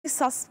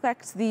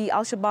Suspect the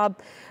Al-Shabaab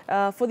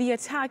for the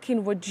attack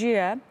in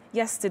Wajir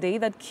yesterday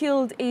that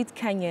killed 8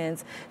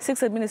 Kenyans.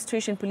 6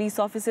 administration police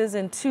officers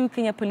and 2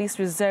 Kenya police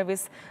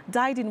reservists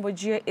died in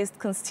Wajir East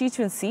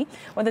constituency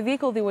when the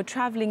vehicle they were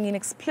traveling in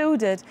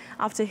exploded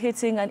after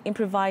hitting an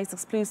improvised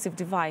explosive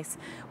device.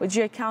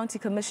 Wajir County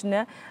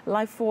Commissioner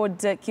Lyford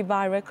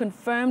Kibara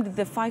confirmed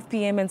the 5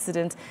 p.m.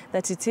 incident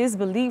that it is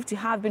believed to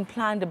have been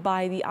planned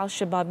by the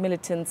Al-Shabaab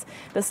militants.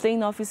 The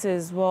slain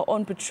officers were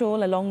on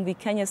patrol along the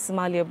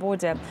Kenya-Somalia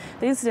border.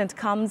 The incident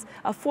comes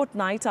a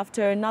fortnight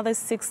after another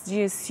 6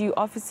 GSU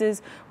officers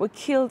were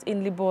killed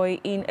in Liboy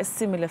in a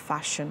similar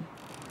fashion.